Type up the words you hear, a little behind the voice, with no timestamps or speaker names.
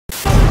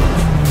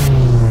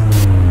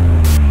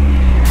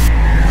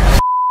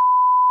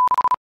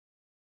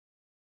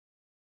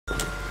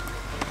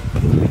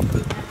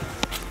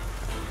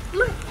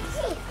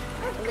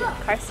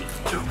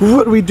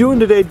What are we doing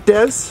today,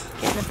 Des?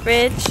 Getting the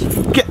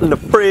fridge. Getting the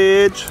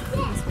fridge.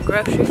 Some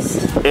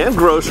groceries. And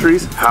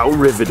groceries. How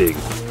riveting.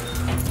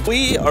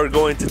 We are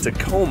going to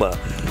Tacoma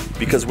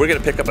because we're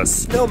gonna pick up a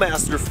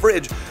SnoMaster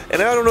fridge.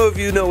 And I don't know if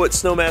you know what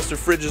SnoMaster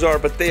fridges are,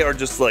 but they are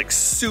just like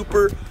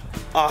super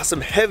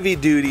awesome, heavy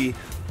duty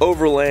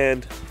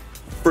Overland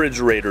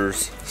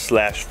refrigerators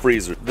slash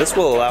freezer. This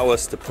will allow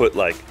us to put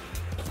like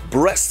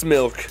breast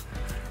milk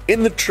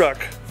in the truck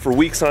for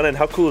weeks on end.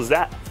 How cool is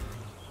that?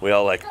 We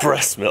all like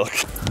breast milk.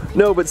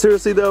 No, but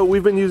seriously though,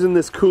 we've been using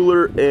this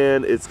cooler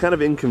and it's kind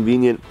of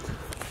inconvenient.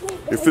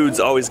 Your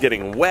food's always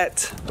getting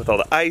wet with all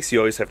the ice. You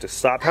always have to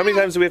stop. How many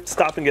times do we have to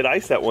stop and get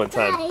ice at one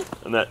time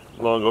on that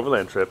long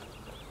overland trip?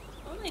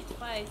 Only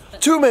twice.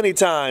 But Too many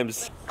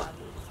times.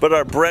 But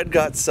our bread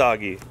got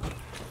soggy.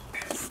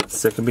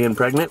 Sick of being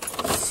pregnant?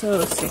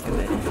 So sick of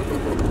it.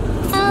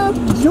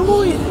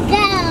 Enjoy it.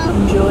 Go.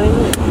 Enjoy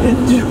it.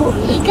 Enjoy.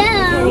 Go.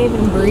 Can't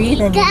even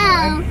breathe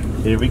anymore.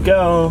 Here we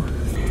go.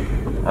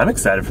 I'm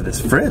excited for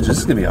this fridge. This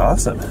is gonna be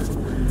awesome.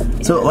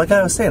 So, like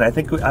I was saying, I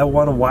think I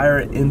want to wire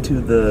it into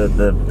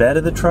the bed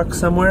of the truck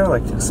somewhere,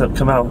 like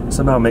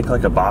somehow make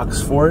like a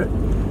box for it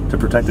to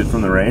protect it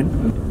from the rain.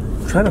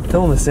 I'm trying to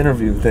film this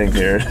interview thing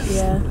here.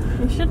 Yeah,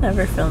 you should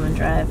never film and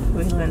drive.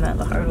 We learned that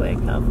the hard way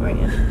in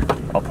California.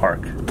 I'll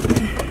park.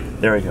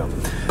 There we go.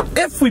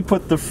 If we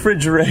put the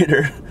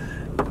refrigerator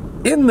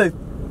in the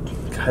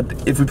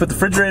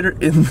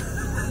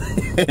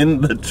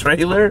in the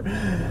trailer,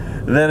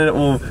 then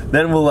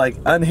we'll like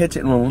unhitch it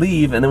and we'll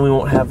leave, and then we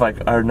won't have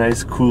like our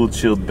nice cool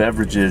chilled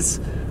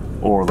beverages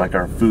or like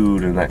our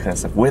food and that kind of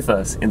stuff with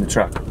us in the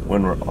truck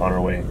when we're on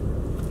our way.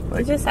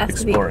 Like, It just has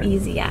exploring. to be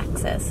easy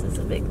access is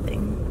a big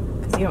thing,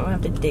 because you don't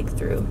have to dig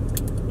through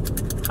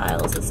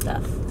piles of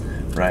stuff.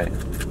 Right.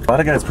 A lot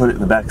of guys put it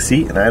in the back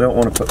seat, and I don't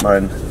want to put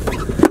mine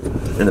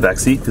in the back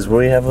seat because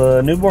we have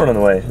a newborn on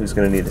the way who's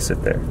going to need to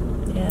sit there.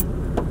 Yeah.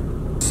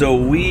 So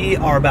we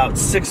are about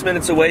 6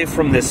 minutes away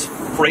from this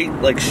freight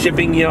like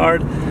shipping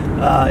yard.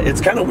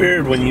 It's kind of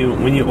weird when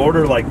you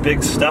order like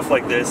big stuff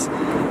like this.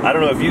 I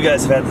don't know if you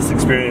guys have had this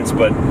experience,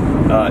 but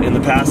in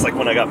the past, like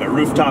when I got my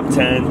rooftop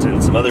tent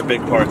and some other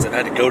big parts, I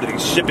had to go to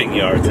these shipping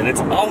yards, and it's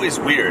always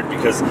weird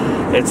because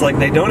it's like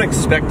they don't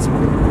expect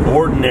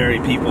ordinary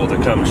people to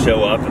come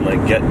show up and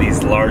like get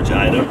these large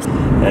items.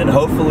 And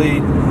hopefully,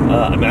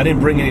 I mean, I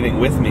didn't bring anything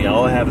with me.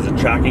 All I have is a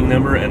tracking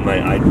number and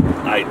my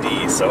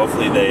ID. So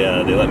hopefully they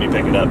let me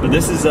pick it up. But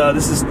this is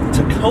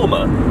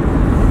Tacoma,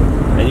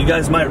 and you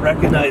guys might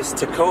recognize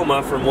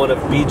Tacoma from one of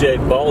BJ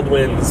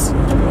Baldwin's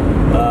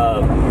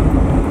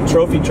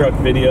trophy truck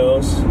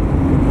videos,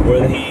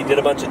 where he did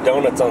a bunch of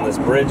donuts on this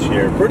bridge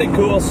here. Pretty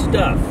cool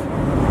stuff.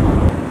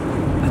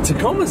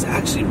 Tacoma's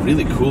actually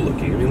really cool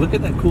looking. I mean, look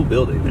at that cool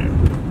building there.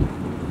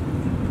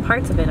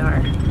 Parts of it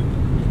are.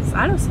 So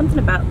I don't know, something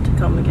about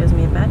Tacoma gives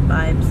me bad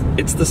vibes.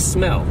 It's the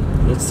smell.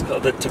 It's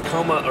called the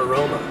Tacoma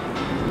aroma.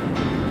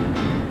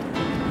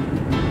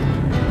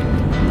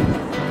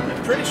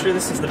 I'm pretty sure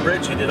this is the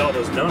bridge he did all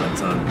those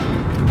donuts on.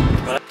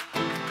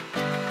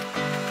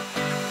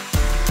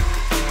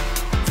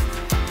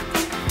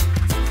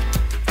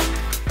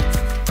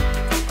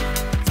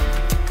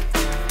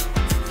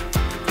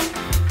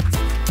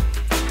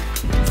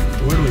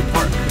 Where do we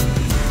park?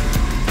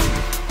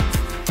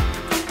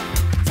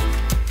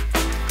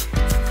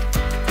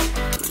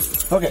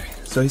 Okay,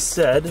 so he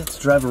said to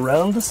drive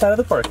around the side of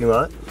the parking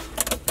lot,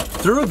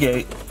 through a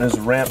gate, there's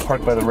a ramp,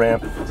 park by the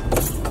ramp.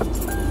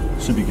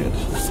 Should be good.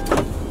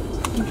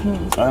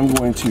 I'm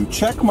going to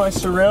check my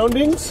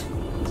surroundings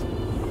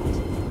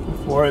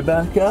before I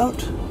back out.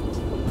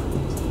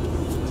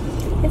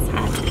 It's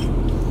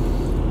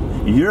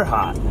hot. You're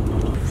hot.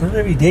 Not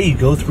every day you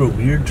go through a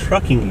weird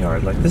trucking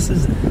yard. Like this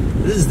is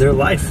their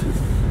life.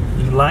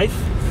 Their life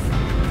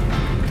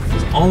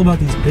is all about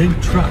these big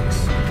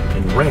trucks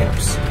and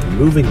ramps and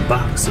moving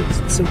boxes.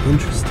 It's so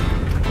interesting.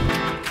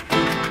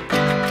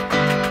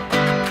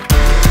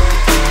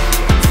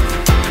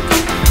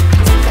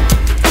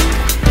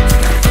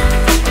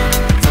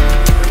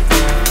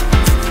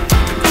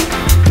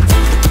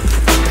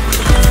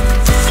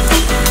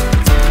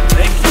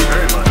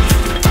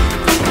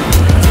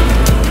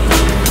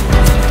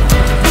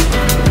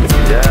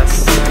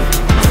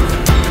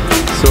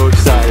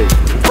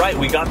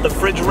 We got the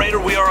refrigerator,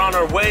 we are on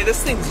our way.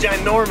 This thing's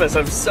ginormous,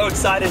 I'm so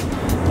excited.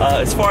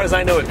 As far as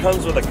I know, it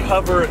comes with a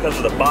cover, it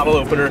comes with a bottle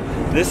opener.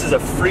 This is a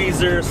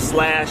freezer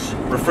slash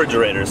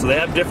refrigerator, so they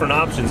have different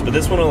options, but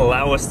this one will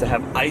allow us to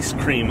have ice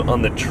cream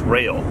on the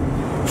trail.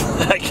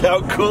 Like,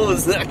 how cool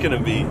is that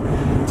gonna be?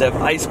 To have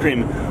ice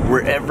cream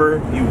wherever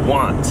you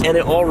want. And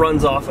it all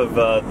runs off of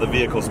the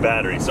vehicle's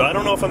battery. So I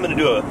don't know if I'm gonna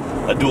do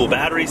a dual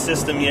battery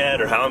system yet,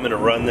 or how I'm gonna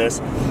run this.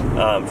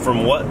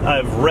 From what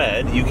I've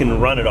read, you can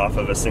run it off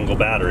of a single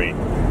battery.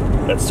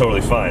 That's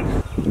totally fine.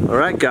 All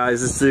right,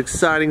 guys, this is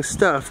exciting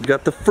stuff. We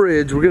got the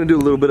fridge. We're gonna do a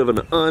little bit of an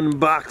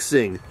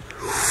unboxing.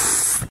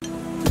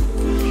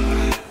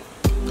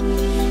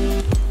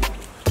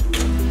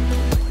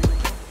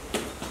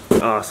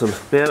 Awesome.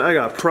 Man, I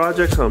got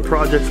projects on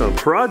projects on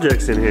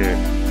projects in here.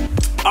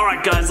 All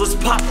right, guys, let's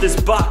pop this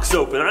box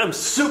open. I'm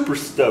super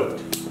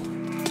stoked.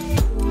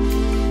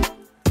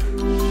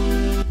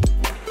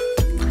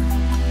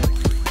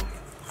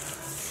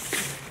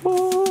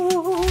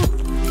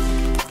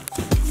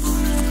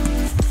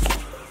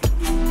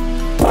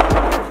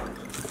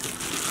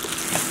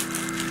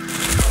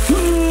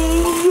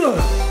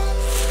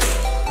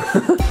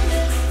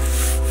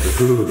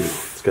 Ooh,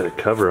 it's got a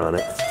cover on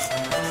it.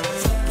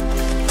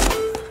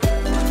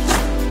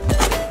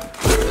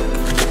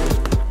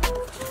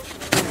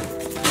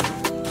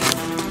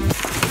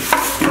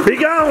 Be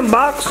gone,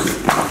 box!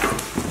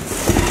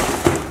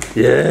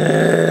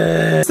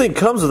 Yeah! This thing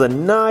comes with a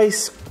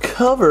nice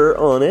cover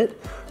on it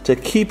to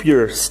keep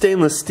your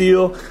stainless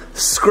steel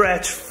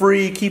scratch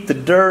free, keep the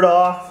dirt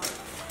off.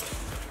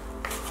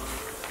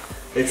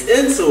 It's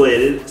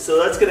insulated,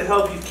 so that's going to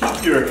help you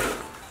keep your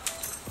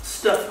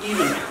stuff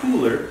even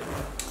cooler.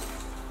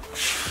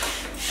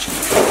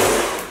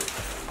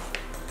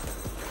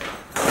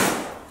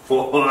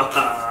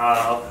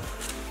 Wow,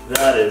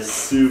 that is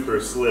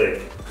super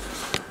slick.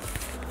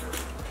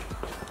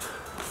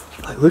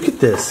 Like, look at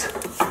this.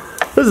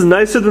 This is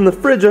nicer than the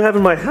fridge I have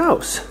in my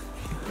house.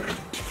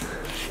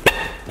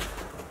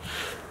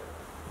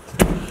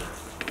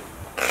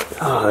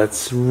 Oh,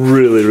 that's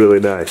really, really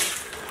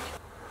nice.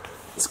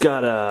 It's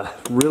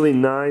got really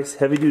nice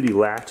heavy-duty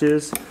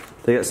latches.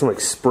 They got some like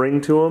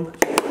spring to them.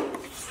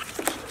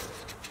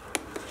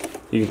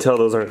 You can tell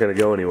those aren't going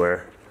to go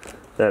anywhere.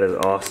 That is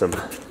awesome.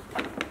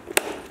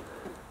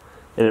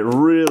 And it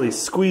really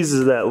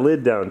squeezes that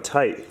lid down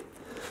tight.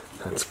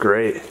 That's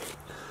great.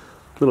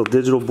 Little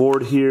digital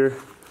board here,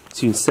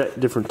 so you can set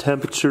different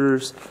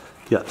temperatures.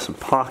 You got some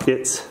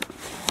pockets.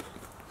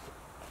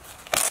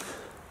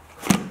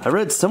 I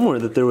read somewhere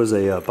that there was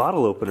a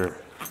bottle opener.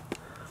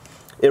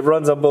 It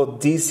runs on both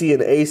DC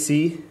and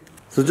AC.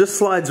 So it just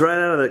slides right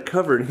out of that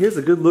cover, and here's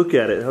a good look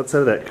at it outside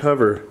of that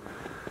cover.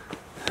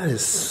 That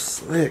is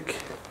slick.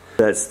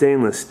 That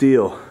stainless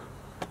steel.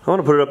 I want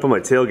to put it up on my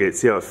tailgate,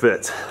 see how it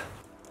fits.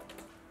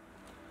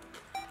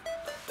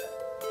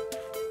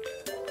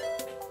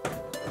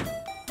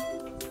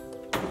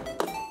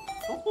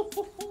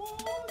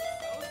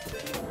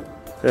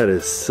 That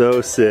is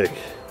so sick.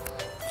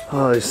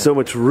 Oh, there's so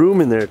much room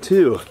in there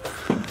too.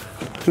 I'm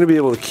gonna be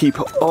able to keep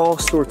all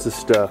sorts of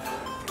stuff.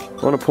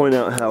 I want to point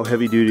out how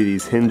heavy duty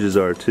these hinges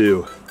are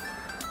too.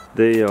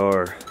 They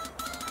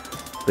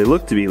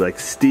look to be like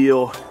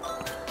steel,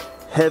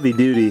 heavy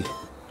duty.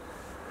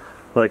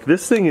 Like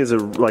this thing is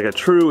like a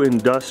true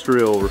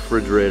industrial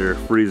refrigerator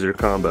freezer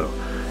combo.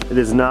 It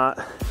is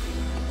not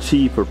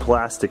cheap or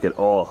plastic at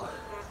all.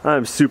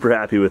 I'm super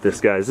happy with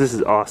this, guys. This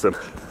is awesome.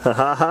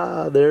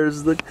 Haha,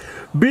 there's the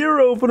beer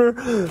opener,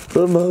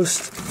 the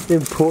most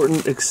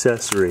important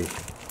accessory.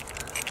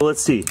 Well,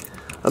 let's see.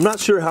 I'm not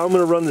sure how I'm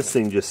gonna run this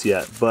thing just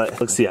yet, but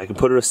let's see, I can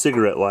put a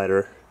cigarette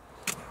lighter.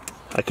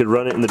 I could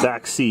run it in the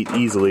back seat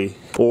easily,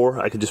 or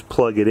I could just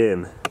plug it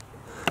in.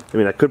 I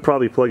mean, I could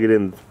probably plug it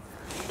in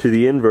to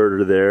the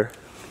inverter there,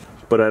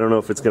 but I don't know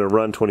if it's gonna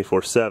run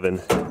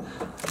 24/7.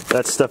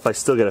 That's stuff I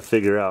still gotta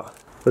figure out.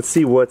 Let's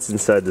see what's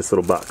inside this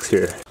little box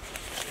here.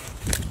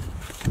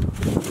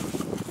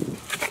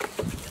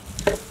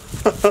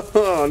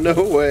 Oh, no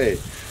way.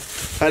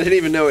 I didn't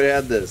even know it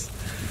had this.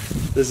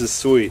 This is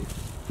sweet.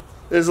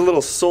 There's a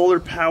little solar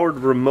powered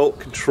remote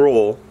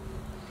control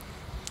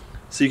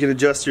so you can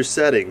adjust your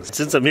settings.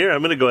 Since I'm here,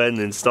 I'm gonna go ahead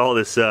and install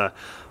this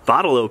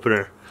bottle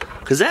opener,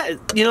 because that,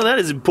 you know, that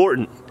is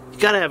important. You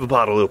gotta have a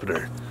bottle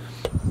opener.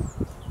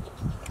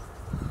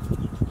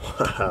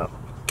 Wow.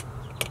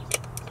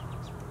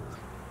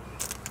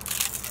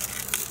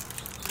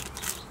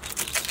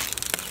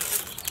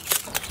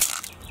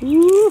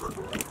 Woo.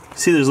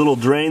 See, there's a little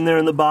drain there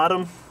in the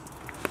bottom,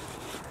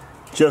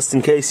 just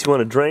in case you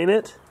want to drain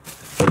it.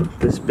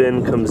 This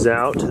bin comes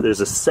out.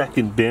 There's a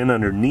second bin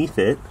underneath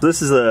it.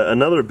 This is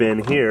another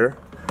bin here.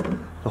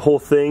 The whole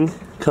thing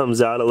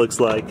comes out, it looks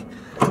like,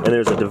 and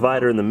there's a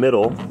divider in the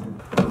middle.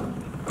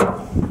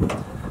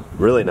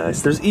 Really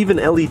nice. There's even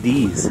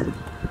LEDs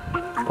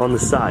on the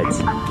sides.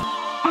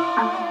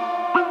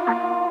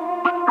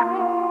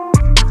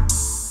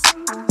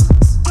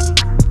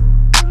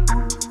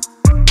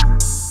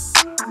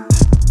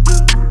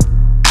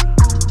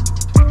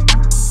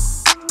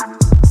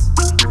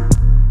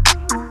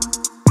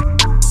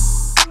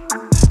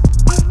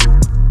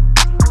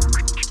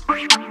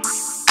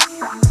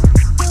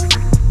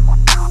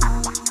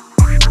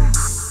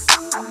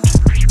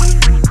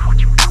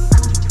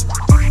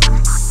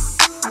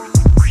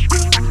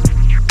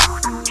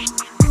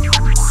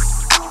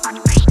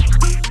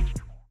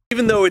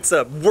 Even though it's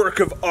a work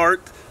of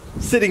art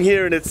sitting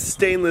here in its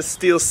stainless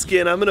steel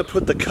skin, I'm gonna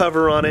put the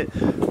cover on it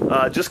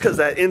just because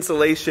that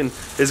insulation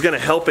is gonna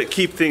help it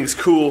keep things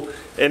cool,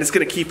 and it's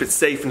gonna keep it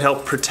safe and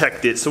help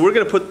protect it. So we're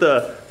gonna put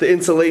the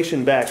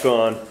insulation back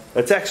on.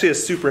 That's actually a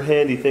super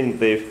handy thing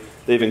that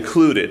they've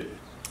included.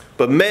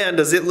 But man,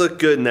 does it look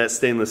good in that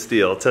stainless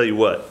steel. I'll tell you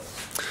what.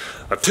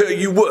 I'll tell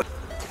you what.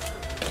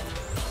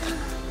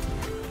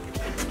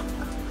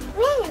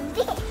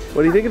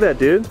 What do you think of that,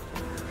 dude?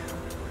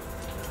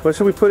 What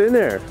should we put in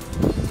there?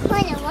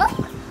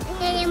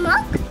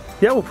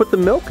 Yeah, we'll put the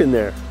milk in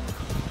there.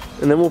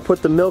 And then we'll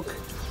put the milk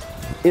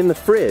in the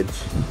fridge.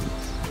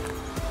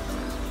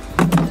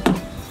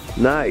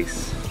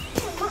 Nice.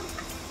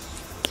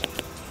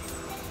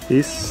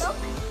 He's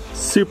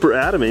super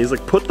adamant. He's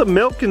like, put the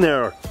milk in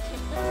there.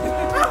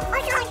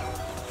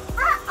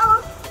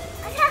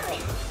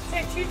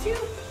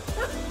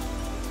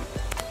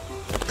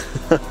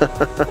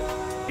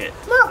 Okay,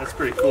 that's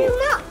pretty cool.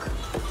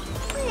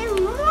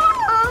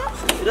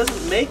 It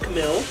doesn't make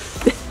milk.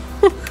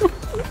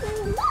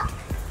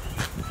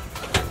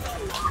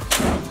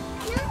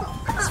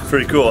 It's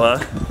pretty cool,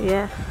 huh?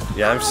 Yeah.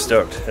 Yeah, I'm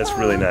stoked. That's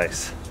really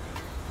nice.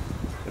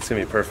 It's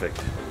gonna be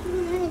perfect.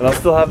 And I'll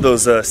still have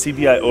those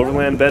CBI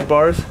Overland bed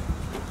bars,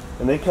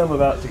 and they come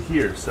about to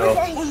here, so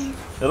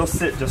it'll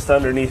sit just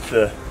underneath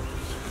the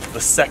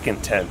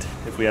second tent,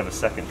 if we have a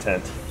second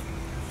tent.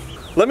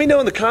 Let me know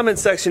in the comment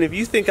section if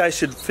you think I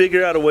should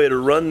figure out a way to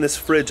run this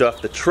fridge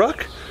off the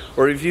truck,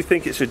 or if you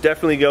think it should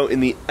definitely go in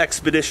the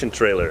expedition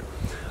trailer.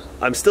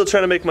 I'm still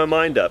trying to make my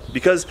mind up,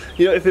 because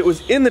you know, if it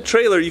was in the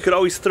trailer, you could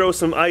always throw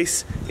some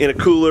ice in a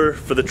cooler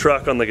for the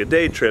truck on like a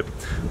day trip,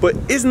 but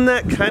isn't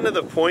that kind of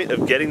the point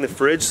of getting the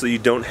fridge, so you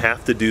don't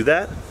have to do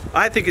that?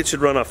 I think it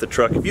should run off the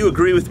truck. If you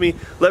agree with me,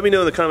 let me know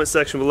in the comment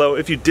section below.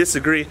 If you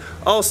disagree,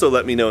 also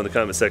let me know in the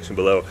comment section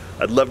below.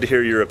 I'd love to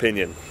hear your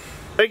opinion.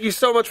 Thank you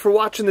so much for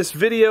watching this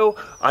video.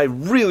 I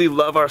really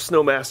love our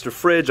SnoMaster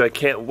fridge. I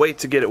can't wait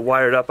to get it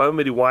wired up. I'm going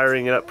to be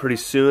wiring it up pretty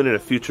soon in a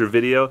future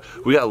video.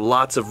 We got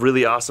lots of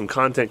really awesome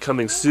content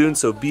coming soon,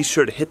 so be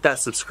sure to hit that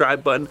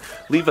subscribe button,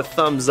 leave a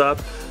thumbs up,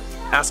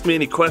 ask me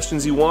any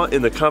questions you want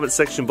in the comment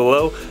section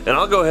below, and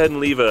I'll go ahead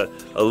and leave a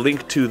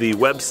link to the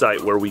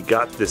website where we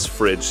got this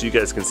fridge so you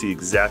guys can see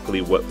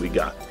exactly what we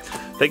got.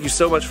 Thank you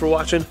so much for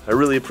watching. I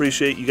really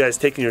appreciate you guys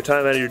taking your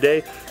time out of your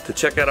day to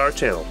check out our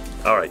channel.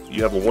 All right,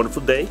 you have a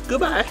wonderful day.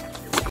 Goodbye.